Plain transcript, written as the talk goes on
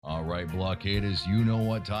All right, blockaders, you know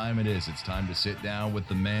what time it is. It's time to sit down with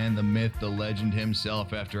the man, the myth, the legend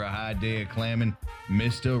himself after a hard day of clamming,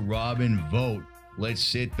 Mr. Robin Vote. Let's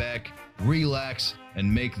sit back, relax,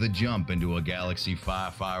 and make the jump into a galaxy far,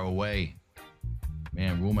 far away.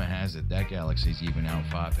 Man, rumor has it that galaxy's even out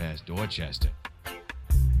far past Dorchester.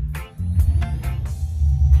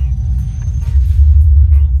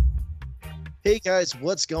 Hey guys,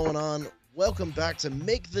 what's going on? Welcome back to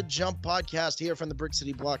Make the Jump podcast here from the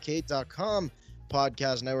BrickCityBlockade.com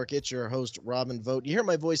podcast network. It's your host, Robin Vote. You hear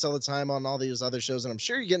my voice all the time on all these other shows, and I'm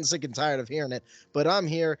sure you're getting sick and tired of hearing it, but I'm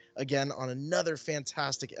here again on another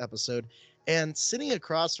fantastic episode. And sitting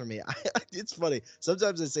across from me, it's funny.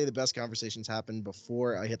 Sometimes I say the best conversations happen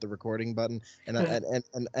before I hit the recording button, and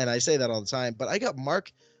I say that all the time. But I got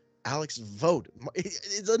Mark Alex Vote.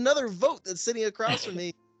 It's another Vote that's sitting across from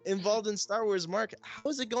me, involved in Star Wars. Mark, how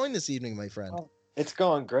is it going this evening, my friend? Oh, it's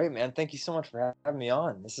going great, man. Thank you so much for having me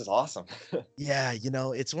on. This is awesome. Yeah,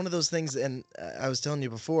 it's one of those things, and I was telling you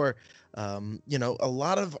before, a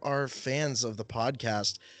lot of our fans of the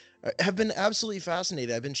podcast have been absolutely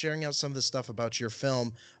fascinated. I've been sharing out some of the stuff about your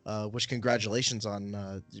film, which congratulations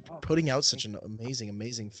on putting out such an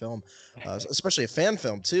amazing film, especially a fan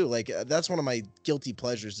film too. Like that's one of my guilty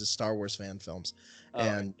pleasures is Star Wars fan films.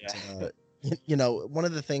 And one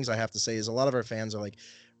of the things I have to say is a lot of our fans are like,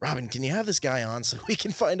 Robin, can you have this guy on so we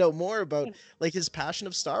can find out more about like his passion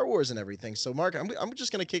of Star Wars and everything? So Mark, I'm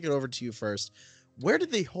just going to kick it over to you first. Where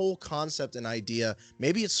did the whole concept and idea,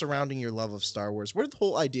 maybe it's surrounding your love of Star Wars, where did the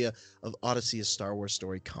whole idea of Odyssey, a Star Wars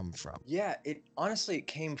story, come from? Yeah, it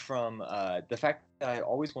came from the fact that I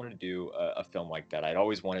always wanted to do a film like that. I'd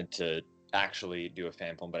always wanted to actually do a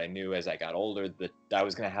fan film, but I knew as I got older that I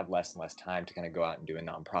was going to have less and less time to kind of go out and do a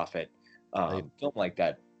nonprofit film like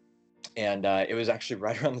that. And it was actually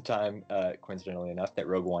right around the time, coincidentally enough, that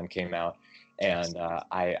Rogue One came out, and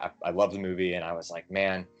I love the movie, and I was like,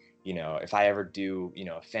 man, if I ever do,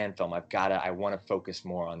 a fan film, I want to focus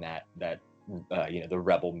more on that the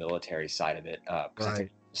rebel military side of it, because I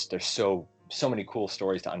think there's so many cool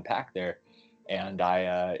stories to unpack there. And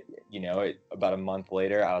I, about a month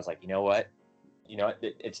later, I was like,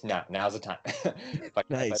 it's now's the time. If I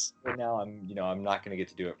now I'm not going to get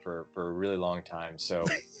to do it for a really long time. So,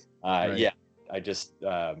 I just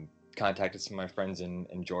contacted some of my friends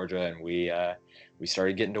in Georgia, and we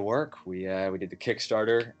started getting to work. We did the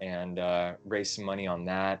Kickstarter and raised some money on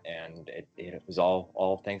that, and it was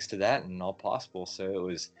all thanks to that and all possible. So it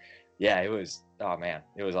was oh man,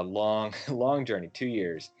 it was a long journey, 2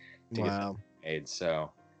 years to get that made.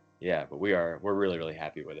 So yeah, but we're really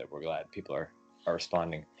happy with it. We're glad people are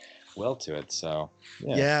responding well to it. So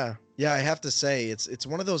yeah, I have to say it's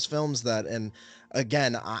one of those films that, and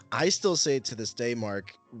again, I still say it to this day,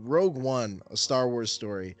 Mark, Rogue One, a Star Wars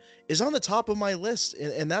story, is on the top of my list,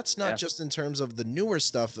 and that's not just in terms of the newer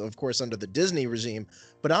stuff, of course, under the Disney regime,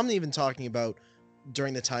 but I'm even talking about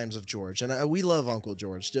during the times of George. And we love Uncle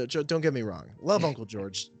George, don't get me wrong, love Uncle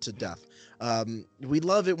George to death. We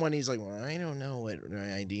love it when he's like, well, I don't know what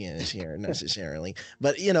my idea is here necessarily,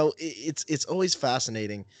 but it's always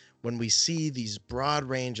fascinating when we see these broad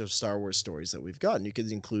range of Star Wars stories that we've gotten. You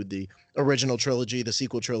could include the original trilogy, the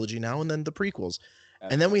sequel trilogy now, and then the prequels.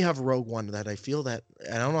 And then we have Rogue One that I feel that,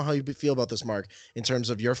 I don't know how you feel about this, Mark, in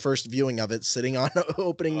terms of your first viewing of it, sitting on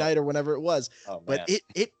opening night or whenever it was, but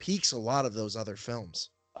it peaks a lot of those other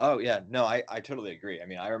films. Oh yeah, no, I totally agree. I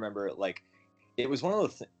mean, I remember like it was one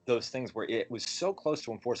of those things where it was so close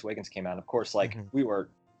to when Force Awakens came out. And of course, like we were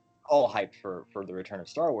all hyped for the return of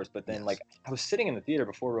Star Wars, but then like I was sitting in the theater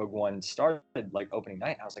before Rogue One started, like opening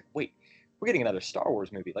night, and I was like, wait, we're getting another Star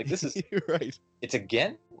Wars movie. Like this is right. It's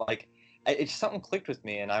again, like something clicked with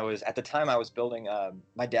me, and I was at the time I was building.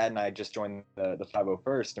 My dad and I just joined the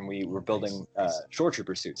 501st, and we were building shore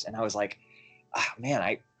trooper suits, and I was like, oh,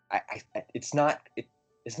 man, it's not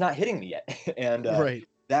hitting me yet, and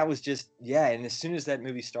that was just and as soon as that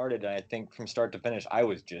movie started, I think from start to finish, I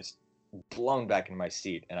was just blown back in my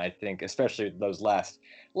seat. And I think especially those last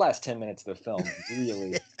 10 minutes of the film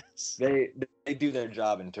really they do their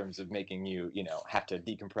job in terms of making you have to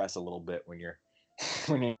decompress a little bit when you're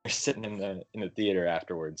sitting in the theater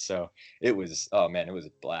afterwards. So it was, oh man, it was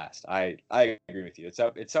a blast. I agree with you.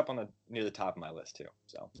 It's up on near the top of my list too.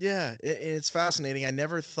 So yeah, it's fascinating. I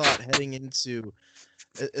never thought heading into,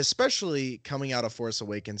 especially coming out of Force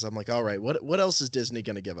Awakens, I'm like, all right, what else is Disney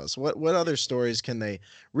going to give us? What other stories can they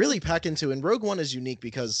really pack into? And Rogue One is unique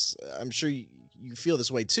because I'm sure you feel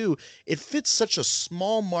this way too. It fits such a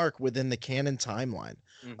small mark within the canon timeline,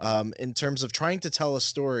 in terms of trying to tell a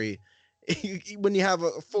story when you have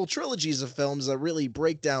a full trilogies of films that really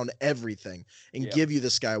break down everything and Yeah. give you the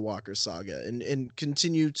Skywalker saga and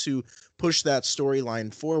continue to push that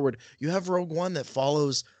storyline forward, you have Rogue One that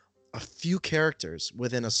follows a few characters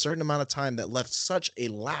within a certain amount of time that left such a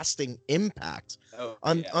lasting impact Oh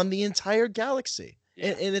on yeah. the entire galaxy.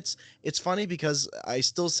 Yeah. And it's funny because I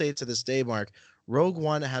still say it to this day, Mark, Rogue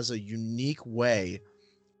One has a unique way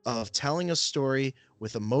of telling a story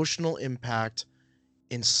with emotional impact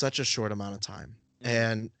in such a short amount of time. Mhm.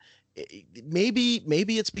 And maybe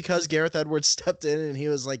it's because Gareth Edwards stepped in and he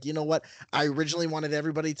was like, you know what, I originally wanted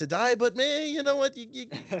everybody to die, but man, you know what, you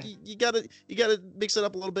gotta mix it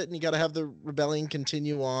up a little bit, and you gotta have the rebellion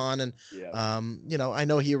continue on. And Yeah. you know, I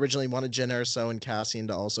know he originally wanted Jyn Erso and Cassian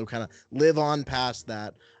to also kind of live on past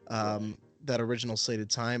that. That original slated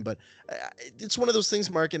time, but it's one of those things,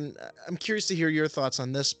 Mark, and I'm curious to hear your thoughts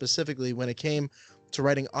on this specifically when it came to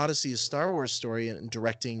writing Odyssey, a Star Wars story, and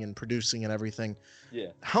directing and producing and everything. Yeah.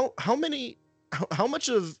 How much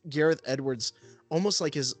of Gareth Edwards, almost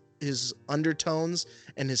like his undertones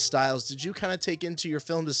and his styles, did you kind of take into your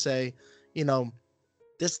film to say, you know,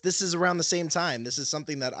 this is around the same time, this is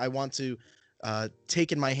something that I want to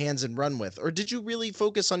take in my hands and run with, or did you really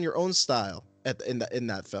focus on your own style in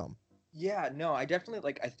that film? Yeah, no, I definitely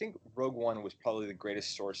like I think Rogue One was probably the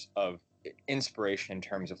greatest source of inspiration in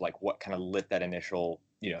terms of like what kind of lit that initial,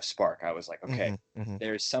 spark. I was like, okay, Hmm. Hmm.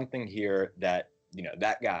 there's something here that,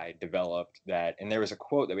 that guy developed that, and there was a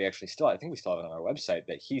quote that we actually still, I think we still have it on our website,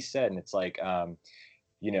 that he said, and it's like,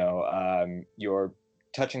 you're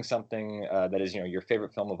touching something that is, your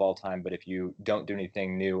favorite film of all time, but if you don't do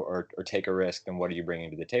anything new or take a risk, then what are you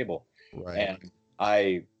bringing to the table? Right. And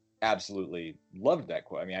I absolutely loved that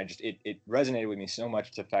quote. I mean, it resonated with me so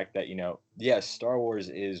much, the fact that, yes, Star Wars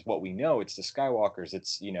is what we know. It's the Skywalkers.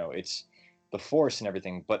 It's the Force and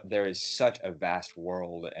everything, but there is such a vast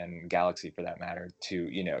world and galaxy, for that matter,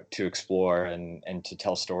 to explore and to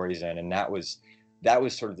tell stories in. And that was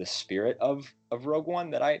sort of the spirit of Rogue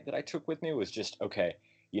One that I took with me, was just, okay,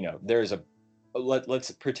 there's a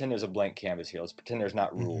let's pretend there's a blank canvas here. Let's pretend there's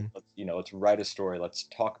not rules. Hmm. Let's write a story. Let's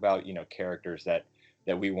talk about, characters that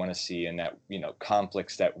we want to see, and that,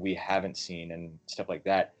 conflicts that we haven't seen and stuff like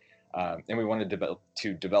that. And we want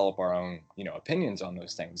to develop our own, opinions on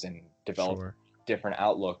those things, and develop Sure. different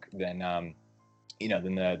outlook than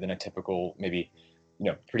than a typical, maybe,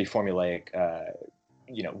 pretty formulaic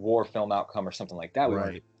war film outcome or something like that. We want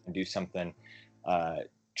Right. to do something, uh,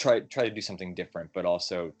 try to do something different, but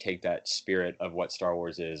also take that spirit of what Star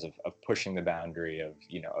Wars is, of pushing the boundary,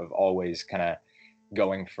 of always kind of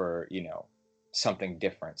going for, something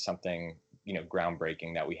different, something,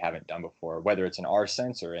 groundbreaking that we haven't done before, whether it's in our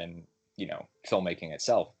sense or in, filmmaking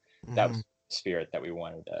itself. That was Hmm. the spirit that we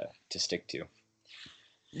wanted to stick to.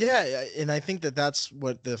 Yeah, and I think that that's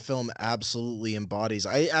what the film absolutely embodies.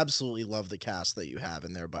 I absolutely love the cast that you have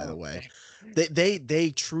in there, by the Oh, way. thanks.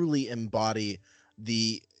 They truly embody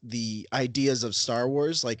the ideas of Star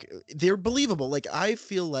Wars. Like, they're believable. Like, I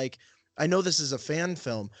feel like, I know this is a fan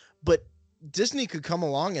film, but Disney could come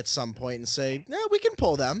along at some point and say, "No, we can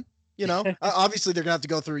pull them." You know, obviously they're gonna have to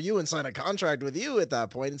go through you and sign a contract with you at that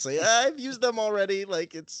point and say, "I've used them already."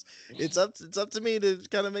 Like, it's up to me to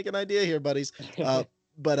kind of make an idea here, buddies.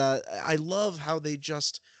 But I love how they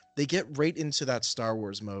get right into that Star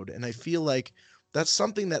Wars mode, and I feel like that's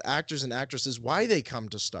something that actors and actresses, why they come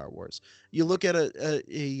to Star Wars. You look at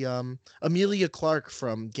Amelia Clark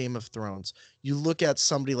from Game of Thrones. You look at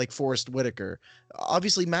somebody like Forrest Whitaker.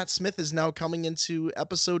 Obviously, Matt Smith is now coming into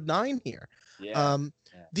Episode 9 here. Yeah. Um,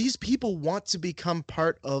 Yeah. these people want to become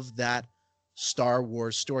part of that Star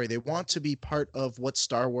Wars story. They want to be part of what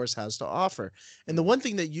Star Wars has to offer. And the Mhm. one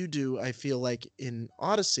thing that you do, I feel like in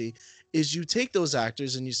Odyssey, is you take those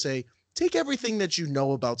actors and you say, take everything that you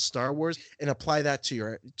know about Star Wars and apply that to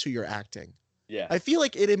your acting. Yeah. I feel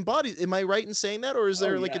like it embodies. Am I right in saying that, or is Oh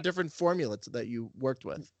there like a yeah. different formula that you worked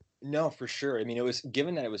with? No, for sure. I mean, it was,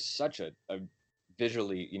 given that it was such a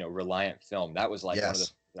visually, reliant film. That was like one of the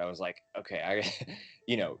Yes. that was like, okay,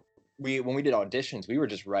 you know, we when we did auditions, we were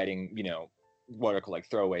just writing, what are called like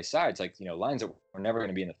throwaway sides, like, lines that were never going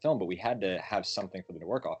to be in the film, but we had to have something for them to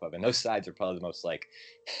work off of, and those sides are probably the most like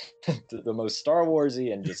the most Star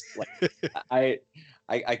Warsy, and just like I.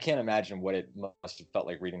 I can't imagine what it must have felt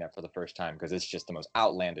like reading that for the first time, because it's just the most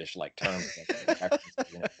outlandish like terms and references,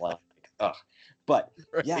 and it's like, ugh. But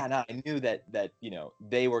yeah, Right. no, I knew that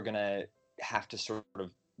they were gonna have to sort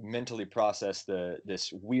of mentally process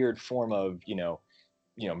this weird form of,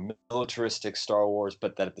 militaristic Star Wars,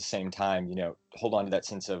 but that at the same time, hold on to that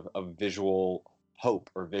sense of visual hope,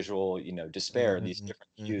 or visual, despair, these Hmm.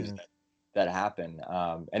 different hues Hmm. that happen.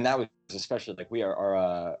 And that was especially like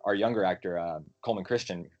our younger actor Coleman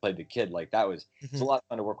Christian who played the kid. Like that was it was a Mhm. lot of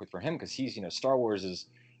fun to work with for him because he's Star Wars is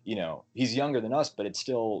he's younger than us, but it's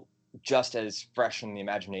still just as fresh in the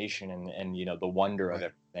imagination and the wonder of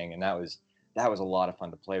Right. everything. And that was a lot of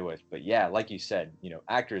fun to play with. But yeah, like you said,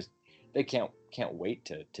 actors they can't wait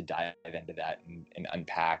to dive into that and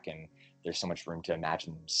unpack, and there's so much room to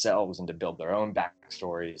imagine themselves and to build their own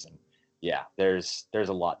backstories. And yeah, there's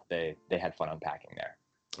a lot they had fun unpacking there.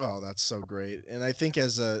 Oh, that's so great. And I think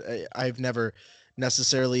I've never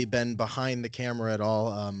necessarily been behind the camera at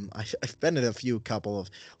all. I've been in a few couple of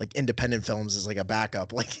like independent films as like a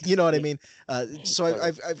backup, like you know what I Yeah, mean. So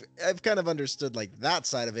totally. I've kind of understood like that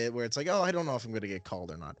side of it, where it's like, oh, I don't know if I'm going to get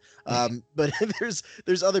called or not. But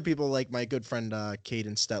there's other people like my good friend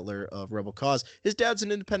Caden Stetler of Rebel Cause. His dad's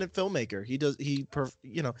an independent filmmaker. He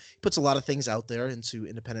puts a lot of things out there into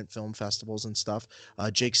independent film festivals and stuff.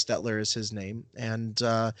 Jake Stetler is his name, and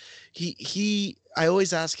he I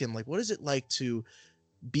always ask him like, what is it like to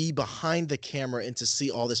be behind the camera and to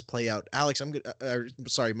see all this play out? Alex, I'm good.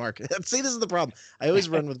 Sorry, Mark. See, this is the problem. I always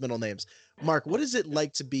run with middle names. Mark, what is it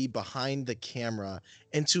like to be behind the camera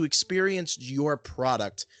and to experience your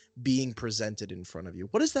product being presented in front of you?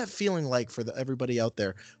 What is that feeling like for everybody out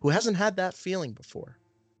there who hasn't had that feeling before?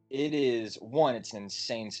 It is one. It's an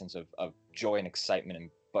insane sense of joy and excitement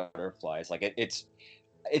and butterflies. Like it's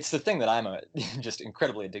the thing that I'm just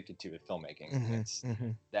incredibly addicted to with filmmaking. Hmm. It's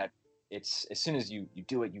Hmm. that it's as soon as you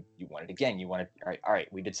do it, you want it again. You want it. All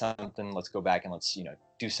right, we did something. Let's go back and let's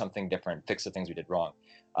do something different, fix the things we did wrong.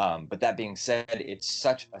 But that being said, it's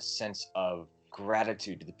such a sense of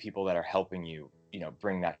gratitude to the people that are helping you,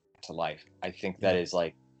 bring that to life. I think that Yeah. is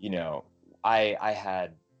like, I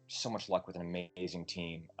had so much luck with an amazing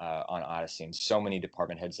team on Odyssey and so many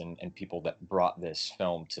department heads and people that brought this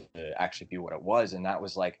film to actually be what it was. And that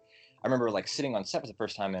was like, I remember like sitting on set for the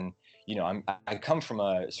first time, and I come from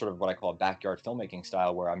a sort of what I call a backyard filmmaking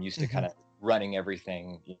style where I'm used to Hmm. kind of running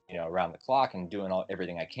everything around the clock and doing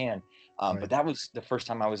everything I can. But Right. that was the first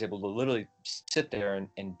time I was able to literally sit there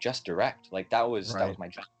and just direct. Like that was Right. my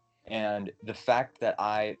job. And the fact that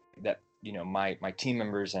my team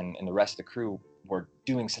members and the rest of the crew were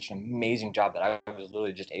doing such an amazing job that I was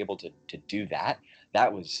literally just able to do that.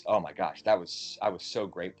 That was, oh my gosh, I was so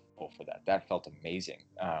grateful for that. That felt amazing,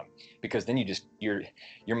 because then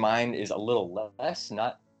your mind is a little less,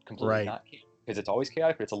 not completely Right. not because it's always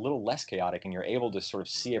chaotic, but it's a little less chaotic, and you're able to sort of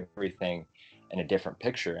see everything in a different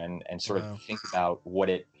picture and sort of Wow. think about what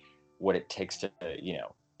it takes to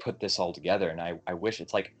put this all together. And I wish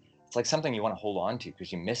it's like something you want to hold on to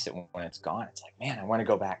because you miss it when it's gone. It's like, man, I want to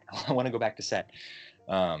go back. I want to go back to set.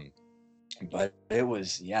 Um, but it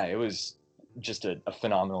was just a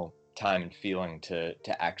phenomenal time and feeling to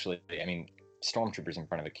actually, I mean, stormtroopers in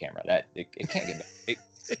front of a camera. That it can't get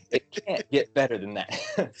it can't get better than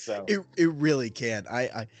that. So It really can.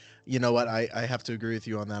 You know what, I have to agree with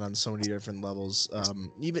you on that on so many different levels.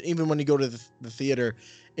 Even when you go to the theater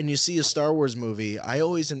and you see a Star Wars movie, I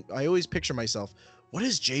always picture myself, what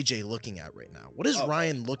is JJ looking at right now? What is oh,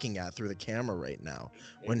 Ryan looking at through the camera right now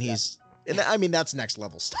when exactly. he's and I mean that's next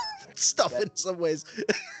level stuff That in some ways.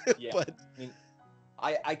 yeah. But I mean,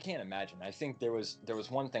 I can't imagine. I think there was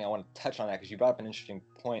one thing I want to touch on that because you brought up an interesting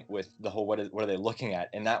point with the whole what are they looking at,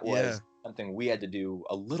 and that yeah, was something we had to do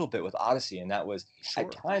a little bit with Odyssey, and that was at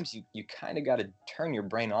sure. times you kind of got to turn your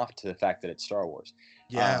brain off to the fact that it's Star Wars,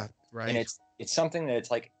 Yeah, and right. it's something that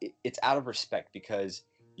it's like it's out of respect because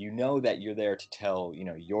you know that you're there to tell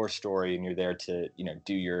your story and you're there to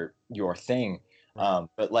do your thing, Right.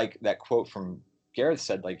 but like that quote from Gareth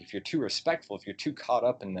said, like if you're too respectful, if you're too caught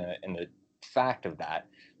up in the fact of that,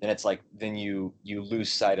 then it's like then you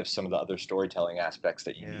lose sight of some of the other storytelling aspects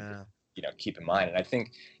that you need to Yeah. keep in mind. And I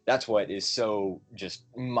think that's what is so just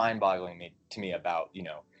mind-boggling to me about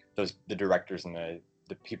the directors and the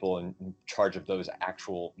people in charge of those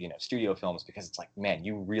actual studio films, because it's like, man,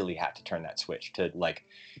 you really have to turn that switch to like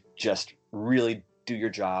just really do your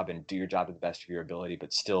job and do your job to the best of your ability,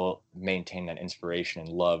 but still maintain that inspiration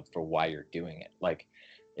and love for why you're doing it. Like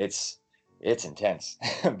it's it's intense,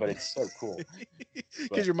 but it's so cool. Because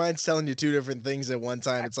But your mind's telling you two different things at one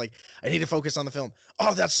time. It's like, I need to focus on the film.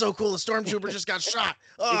 Oh, that's so cool. The stormtrooper just got shot.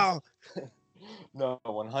 it's Oh, no,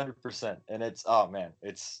 100%. And it's, oh man,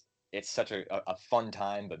 it's such a fun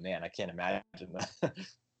time, but man, I can't imagine the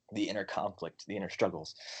the inner conflict, the inner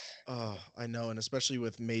struggles. oh, I know, and especially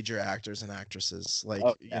with major actors and actresses, like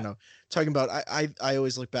Oh yeah. talking about. I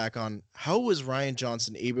always look back on how was Ryan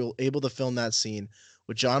Johnson able to film that scene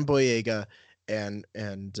with John Boyega and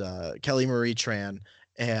Kelly Marie Tran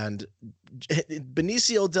And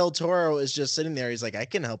Benicio del Toro is just sitting there. He's like, I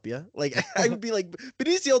can help you. Like, I would be like,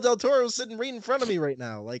 Benicio del Toro is sitting right in front of me right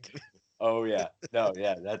now. Like, Oh yeah, no,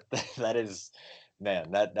 yeah, that that is,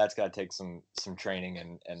 man, that's got to take some training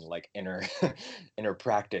and like inner inner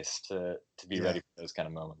practice to be yeah, ready for those kind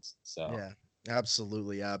of moments. So yeah,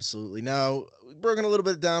 absolutely, absolutely. Now, broken a little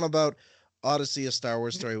bit down about Odyssey, a Star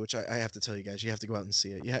Wars story, which I have to tell you guys, you have to go out and see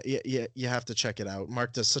it. You have to check it out.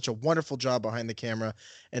 Mark does such a wonderful job behind the camera,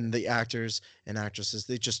 and the actors and actresses,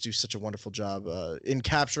 they just do such a wonderful job in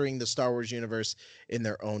capturing the Star Wars universe in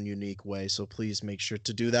their own unique way. So please make sure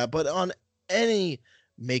to do that. But on any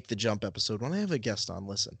Make the Jump episode, when I have a guest on,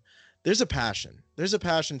 listen, there's a passion. There's a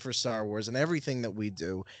passion for Star Wars and everything that we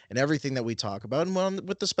do and everything that we talk about. And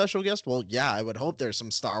with the special guest, well, yeah, I would hope there's some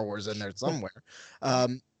Star Wars in there somewhere. yeah.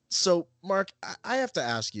 So, Mark, I have to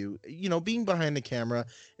ask you, being behind the camera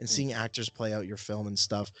and Mm. seeing actors play out your film and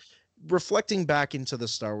stuff, reflecting back into the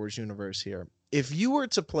Star Wars universe here, if you were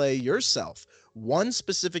to play yourself, one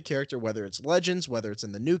specific character, whether it's Legends, whether it's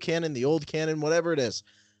in the new canon, the old canon, whatever it is,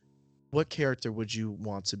 what character would you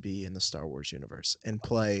want to be in the Star Wars universe and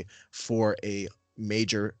play for a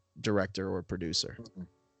major director or producer? Mhm.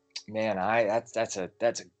 Man, I that's a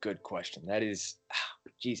good question. That is,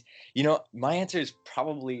 geez, you know, my answer is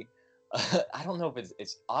probably, I don't know if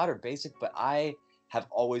it's odd or basic, but I have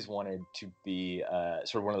always wanted to be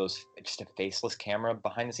sort of one of those, just a faceless camera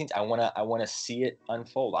behind the scenes. I wanna see it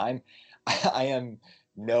unfold. I am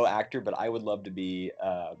no actor, but I would love to be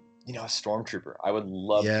you know, a stormtrooper. I would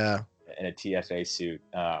love to be Yeah. in a TFA suit,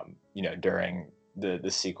 you know, during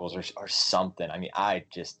the sequels or something. I mean,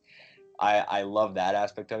 I love that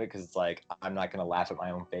aspect of it because it's like I'm not gonna laugh at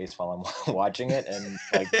my own face while I'm watching it, and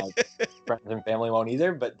like my friends and family won't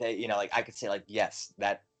either. But they, you know, like I could say like, yes,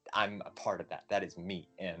 that I'm a part of that. That is me,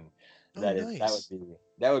 and Oh, that would nice.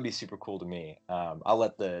 that would be super cool to me. I'll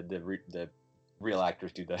let the real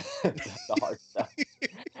actors do the the hard stuff,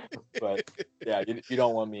 but yeah, you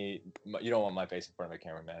don't want me, you don't want my face in front of a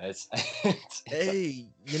camera, man. It's a, Hey,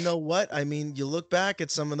 you know what? I mean, you look back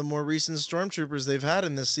at some of the more recent stormtroopers they've had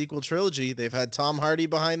in this sequel trilogy. They've had Tom Hardy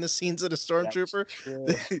behind the scenes at a that's stormtrooper. true.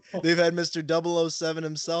 They've had Mr. 007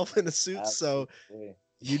 himself in a suit. So Absolutely.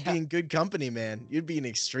 you'd Yeah. be in good company, man. You'd be in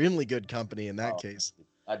extremely good company in that Oh, case.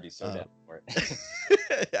 I'd be so Uh, down for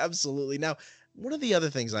it. absolutely. Now, one of the other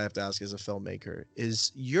things I have to ask as a filmmaker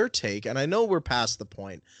is your take, and I know we're past the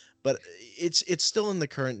point, but it's still in the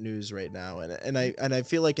current news right now, and I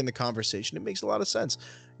feel like in the conversation it makes a lot of sense.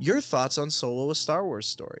 Your thoughts on Solo: A Star Wars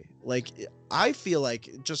Story? Like, I feel like,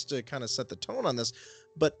 just to kind of set the tone on this,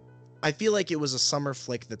 but I feel like it was a summer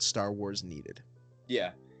flick that Star Wars needed.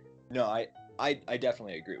 Yeah. No, I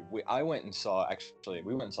definitely agree. I went and saw, actually,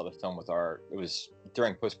 we went and saw the film with our, it was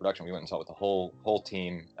during post production. We went and saw it with the whole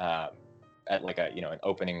team, at like a, you know, an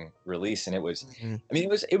opening release, and it was, Mhm. I mean,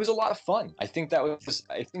 it was a lot of fun. I think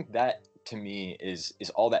that to me is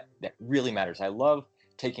all that really matters. I love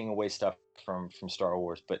taking away stuff from Star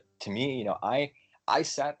Wars, but to me, you know, I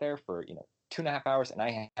sat there for, you know, 2.5 hours, and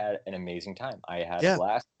I had an amazing time. I had a Yeah,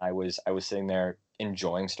 blast. I was sitting there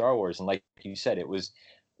enjoying Star Wars, and like you said, it was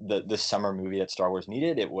the summer movie that Star Wars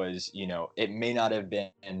needed. It was, you know, it may not have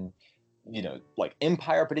been, you know, like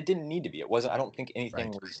Empire, but it didn't need to be. It wasn't. I don't think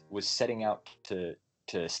anything right. was setting out to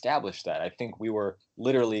establish that. I think we were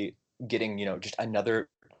literally getting, you know, just another,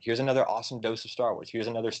 here's another awesome dose of Star Wars. Here's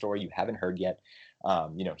another story you haven't heard yet.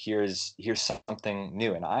 You know, here's something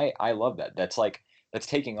new, and I love that. That's like, that's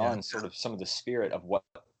taking Yeah, on sort of some of the spirit of what,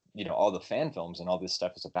 you know, all the fan films and all this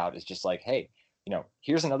stuff is about. Is just like, hey, you know,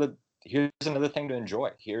 here's another thing to enjoy.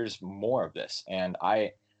 Here's more of this, and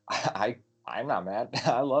I I'm not mad.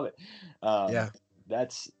 I love it. Um, yeah.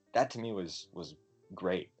 that to me was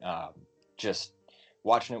great. Just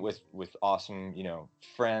watching it with awesome, you know,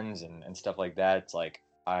 friends and stuff like that. It's like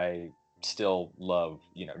I still love,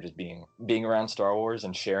 you know, just being around Star Wars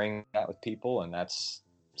and sharing that with people, and that's,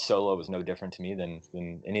 Solo was no different to me than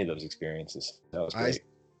any of those experiences. That was I great.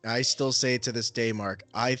 I still say it to this day, Mark.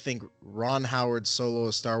 I think Ron Howard's Solo: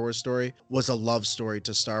 A Star Wars Story was a love story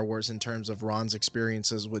to Star Wars in terms of Ron's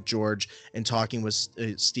experiences with George and talking with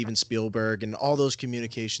Steven Spielberg and all those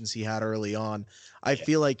communications he had early on. I Yeah,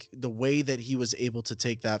 feel like the way that he was able to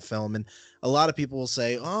take that film, and a lot of people will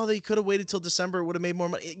say, "Oh, they could have waited till December; it would have made more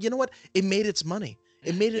money." You know what? It made its money.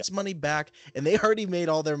 It made yeah. its money back, and they already made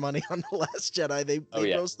all their money on The Last Jedi. They Oh they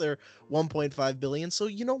yeah. grossed their 1.5 billion. So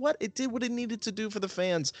you know what? It did what it needed to do for the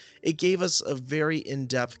fans. It gave us a very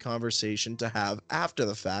in-depth conversation to have after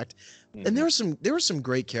the fact. And Hmm. there were some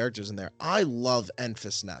great characters in there. I love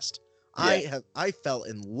Enfys Nest. Yeah. I fell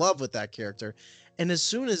in love with that character. And as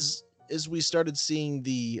soon as is we started seeing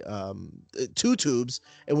the two tubes,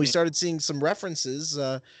 and we started seeing some references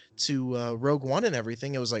to Rogue One and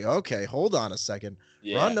everything. It was like, okay, hold on a second.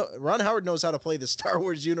 Yeah. Ron Howard knows how to play the Star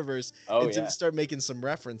Wars universe, Oh and yeah. to start making some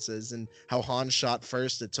references, and how Han shot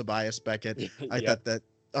first at Tobias Beckett. I Yep. thought that,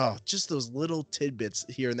 oh, just those little tidbits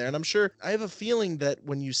here and there. And I'm sure, I have a feeling that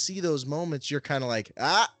when you see those moments, you're kind of like,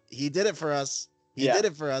 he did it for us. He Yeah. did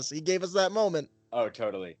it for us. He gave us that moment. Oh,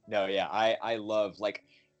 totally. No, yeah. I love, like,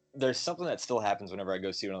 there's something that still happens whenever I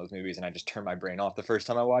go see one of those movies and I just turn my brain off the first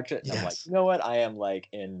time I watch it. And I'm like, Yes. you know what? I am like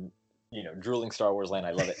in, drooling Star Wars land.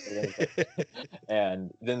 I love it.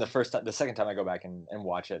 And then the second time I go back and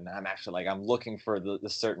watch it, and I'm actually like, I'm looking for the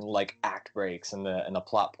certain like act breaks and the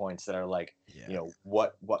plot points that are like, Yeah.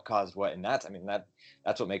 what caused what. And that's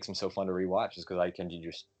what makes them so fun to rewatch, is because I can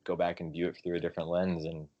just go back and view it through a different lens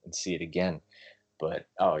and see it again. But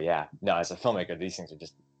oh yeah, no, as a filmmaker, these things are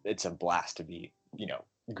just, it's a blast to be,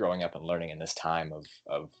 growing up and learning in this time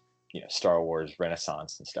of Star Wars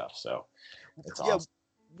Renaissance and stuff. So it's awesome.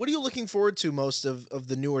 What are you looking forward to most of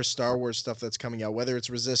the newer Star Wars stuff that's coming out, whether it's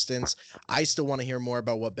Resistance? I still want to hear more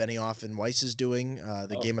about what Benioff and Weiss is doing,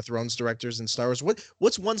 the Game of Thrones directors and Star Wars.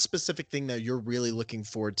 What's one specific thing that you're really looking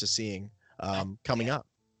forward to seeing coming up?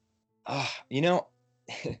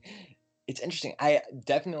 It's interesting. I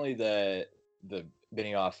definitely the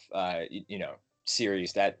Benioff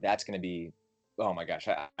series, that's going to be, oh my gosh,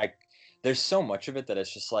 I there's so much of it that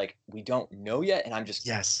it's just like, we don't know yet, and I'm just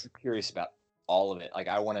curious about all of it. Like,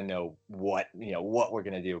 I want to know what we're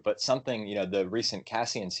going to do. But something, the recent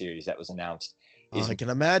Cassian series that was announced is, I can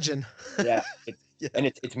imagine. Yeah, and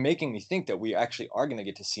it's making me think that we actually are going to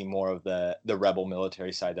get to see more of the rebel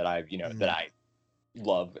military side that I've that I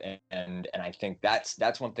love, and I think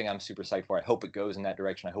that's one thing I'm super psyched for. I hope it goes in that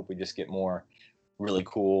direction. I hope we just get more really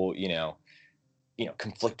cool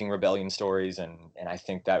conflicting rebellion stories, and I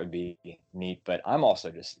think that would be neat. But I'm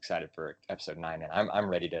also just excited for episode 9, and I'm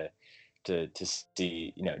ready to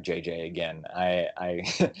see JJ again. I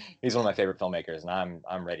he's one of my favorite filmmakers, and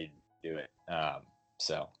I'm ready to do it.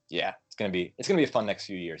 So yeah, it's gonna be a fun next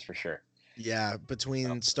few years for sure. Yeah,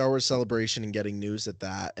 between Star Wars Celebration and getting news at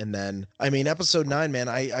that, and then, I mean, episode 9, man,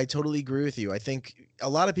 I totally agree with you. I think a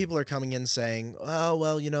lot of people are coming in saying, oh,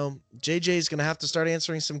 well, JJ's going to have to start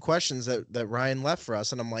answering some questions that Ryan left for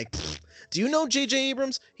us. And I'm like, do you know JJ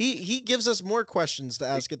Abrams? He gives us more questions to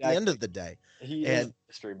ask at the end of the day. He is a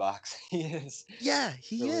mystery box. He is. Yeah,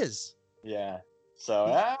 he is. Yeah.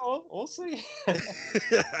 So we'll see.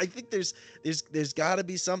 I think there's got to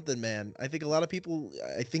be something, man. I think a lot of people,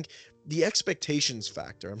 I think the expectations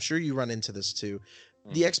factor, I'm sure you run into this too.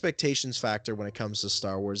 The expectations factor when it comes to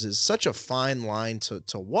Star Wars is such a fine line to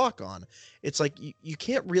walk on. It's like you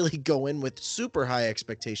can't really go in with super high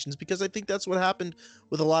expectations, because I think that's what happened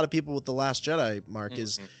with a lot of people with The Last Jedi, Mark,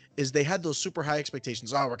 is they had those super high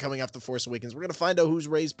expectations. Oh, we're coming off The Force Awakens, we're going to find out who's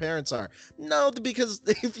Rey's parents are. No, because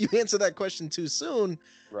if you answer that question too soon,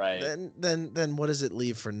 right, then what does it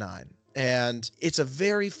leave for 9? And it's a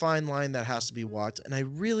very fine line that has to be walked. And I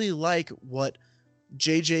really like what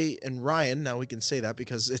JJ and Ryan, now we can say that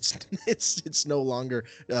because it's no longer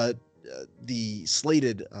the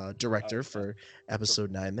slated director for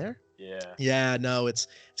episode 9 there. Yeah, no, it's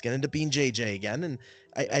gonna end up being JJ again. And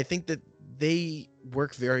I think that they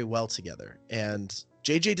work very well together, and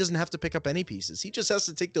JJ doesn't have to pick up any pieces. He just has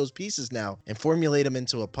to take those pieces now and formulate them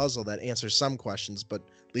into a puzzle that answers some questions but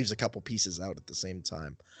leaves a couple pieces out at the same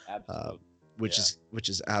time. Absolutely. Which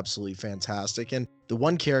is absolutely fantastic. And the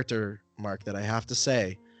one character, Mark, that I have to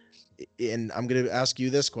say, and I'm going to ask you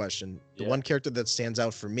this question, the one character that stands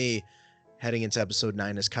out for me heading into episode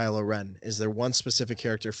 9 is Kylo Ren. Is there one specific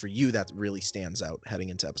character for you that really stands out heading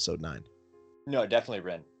into episode 9? No, definitely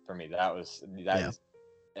Ren for me. That is,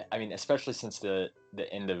 I mean, especially since the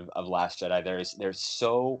end of Last Jedi, there's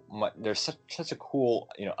so much, there's such a cool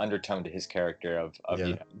undertone to his character of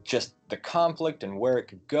just the conflict and where it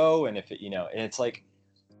could go, and if it and it's like,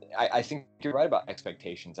 I think you're right about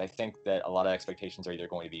expectations. I think that a lot of expectations are either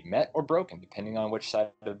going to be met or broken depending on which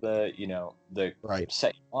side of the the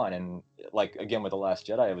set you're on. And like again with The Last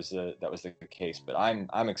Jedi, that was the case. But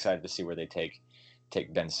I'm excited to see where they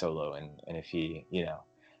take Ben Solo, and if he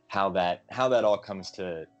how that all comes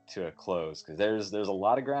to a close, because there's a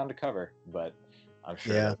lot of ground to cover, but I'm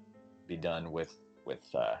sure it'll be done with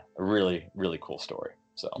a really, really cool story.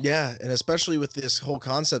 So yeah, and especially with this whole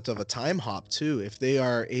concept of a time hop too, if they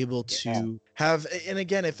are able to have, and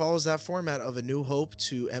again, it follows that format of A New Hope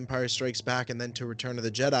to Empire Strikes Back and then to Return of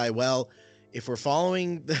the Jedi. Well, if we're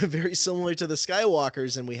following very similar to the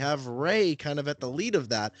Skywalkers and we have Rey kind of at the lead of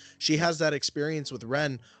that, she has that experience with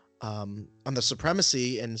Ren on the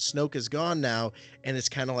supremacy, and Snoke is gone now, and it's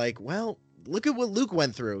kind of like, well, look at what Luke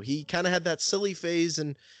went through. He kind of had that silly phase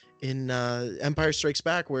in Empire Strikes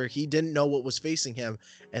Back where he didn't know what was facing him,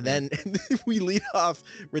 and then we lead off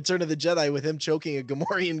Return of the Jedi with him choking a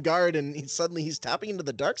Gamorrean guard, and he's tapping into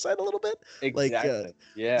the dark side a little bit. Exactly.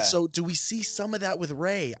 Yeah. So do we see some of that with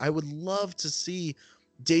Rey? I would love to see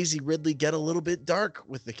Daisy Ridley get a little bit dark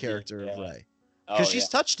with the character of Rey. Because she's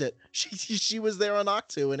touched it. She was there on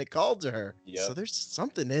Octu and it called to her. Yep. So there's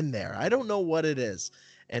something in there. I don't know what it is.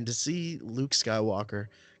 And to see Luke Skywalker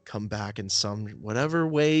come back in some whatever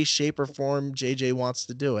way, shape, or form JJ wants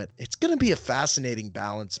to do it, it's gonna be a fascinating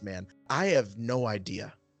balance, man. I have no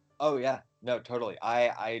idea. Oh yeah. No, totally.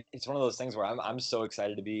 I it's one of those things where I'm so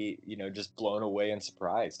excited to be, just blown away and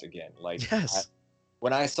surprised again. Like Yes.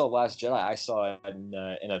 when I saw Last Jedi, I saw it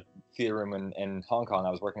in a theater room in Hong Kong. I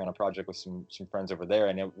was working on a project with some friends over there,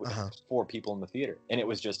 and it was 4 people in the theater, and it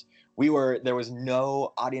was just there was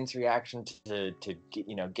no audience reaction to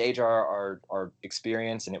gauge our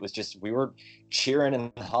experience, and it was just we were cheering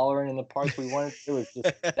and hollering in the parts we wanted to. It was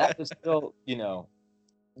just that was still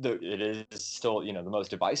it is still the most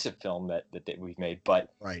divisive film that we've made, but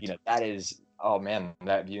Right. That is. Oh man,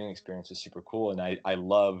 that viewing experience was super cool, and I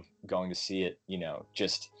love going to see it.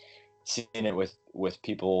 Just seeing it with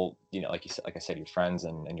people, like you said, like I said, your friends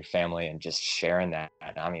and your family, and just sharing that.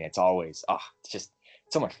 I mean, it's always it's just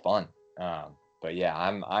so much fun. But yeah,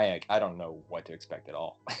 I don't know what to expect at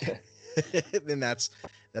all. And that's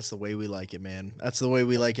the way we like it, man. That's the way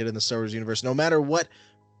we like it in the Star Wars universe. No matter what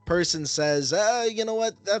person says, you know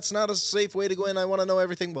what, that's not a safe way to go in, I want to know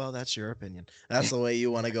everything. Well, that's your opinion. That's the way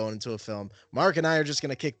you want to go into a film. Mark and I are just going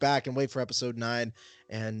to kick back and wait for episode 9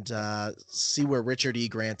 and see where Richard E.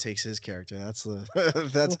 Grant takes his character. That's a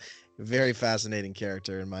very fascinating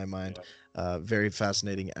character in my mind. Very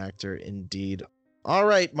fascinating actor indeed. All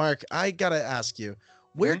right, Mark, I gotta ask you,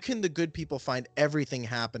 where can the good people find everything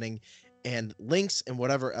happening and links and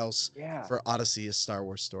whatever else for Odyssey: A Star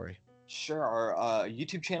Wars Story? Sure. Our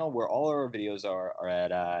YouTube channel, where all our videos are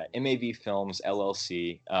at MAV Films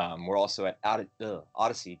LLC. We're also at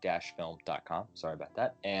odyssey-film.com. Sorry about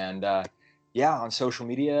that. And on social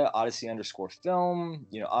media, Odyssey_film.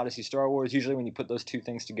 Odyssey Star Wars. Usually, when you put those 2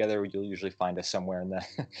 things together, you'll usually find us somewhere in the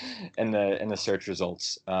in the search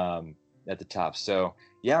results at the top. So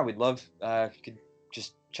yeah, we'd love if you could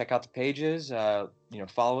just check out the pages.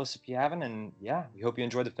 Follow us if you haven't, and we hope you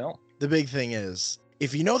enjoy the film. The big thing is,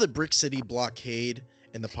 if you know that Brick City Blockade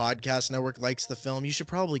and the podcast network likes the film, you should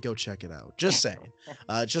probably go check it out. Just saying.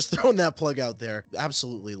 Just throwing that plug out there.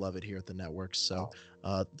 Absolutely love it here at the network. So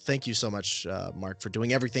thank you so much, Mark, for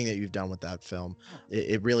doing everything that you've done with that film.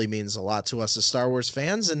 It really means a lot to us as Star Wars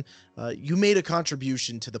fans, and you made a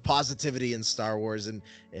contribution to the positivity in Star Wars and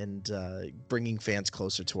bringing fans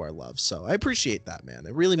closer to our love. So I appreciate that, man.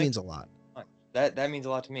 It really means a lot. That means a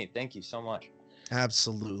lot to me. Thank you so much.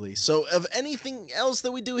 Absolutely. So of anything else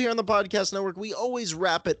that we do here on the podcast network, we always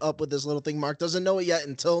wrap it up with this little thing. Mark doesn't know it yet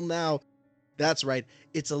until now. That's right.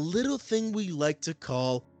 It's a little thing we like to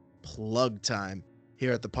call plug time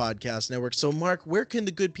here at the podcast network. So Mark, where can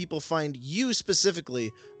the good people find you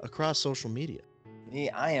specifically across social media? Me,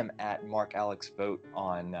 I am at Mark Alex Vote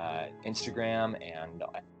on Instagram and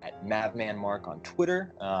at MavmanMark on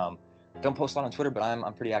Twitter. Don't post a lot on Twitter, but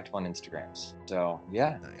I'm pretty active on Instagram. So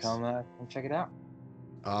nice. Come check it out.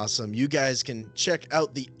 Awesome. You guys can check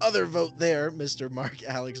out the other vote there, Mr. Mark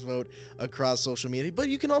Alex Vote, across social media. But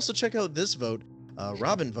you can also check out this vote,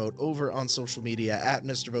 Robin Vote, over on social media at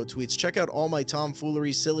Mr. Vote Tweets. Check out all my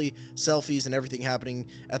tomfoolery, silly selfies, and everything happening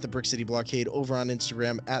at the Brick City Blockade over on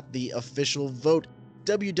Instagram at the official vote.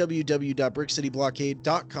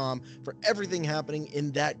 www.brickcityblockade.com for everything happening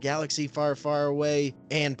in that galaxy far, far away.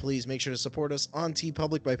 And please make sure to support us on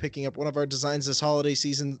TeePublic by picking up one of our designs this holiday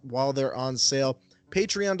season while they're on sale.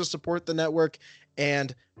 Patreon to support the network,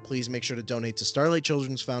 and please make sure to donate to Starlight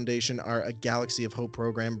Children's Foundation, our A Galaxy of Hope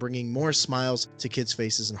program, bringing more smiles to kids'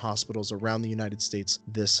 faces in hospitals around the United States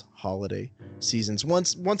this holiday seasons.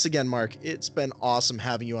 Once again, Mark, it's been awesome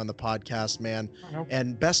having you on the podcast, man.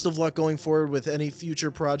 And best of luck going forward with any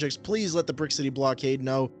future projects. Please let the Brick City Blockade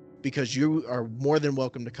know, because you are more than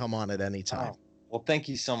welcome to come on at any time. Well, thank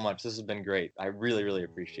you so much. This has been great. I really, really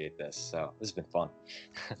appreciate this. So this has been fun.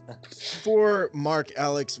 For Mark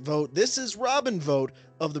Alex Vote, this is Robin Vote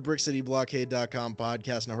of the BrickCityBlockade.com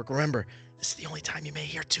podcast network. Remember, this is the only time you may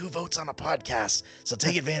hear 2 votes on a podcast, so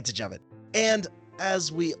take advantage of it. And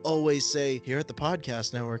as we always say here at the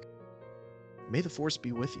podcast network, may the Force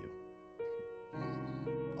be with you.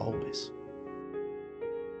 Always.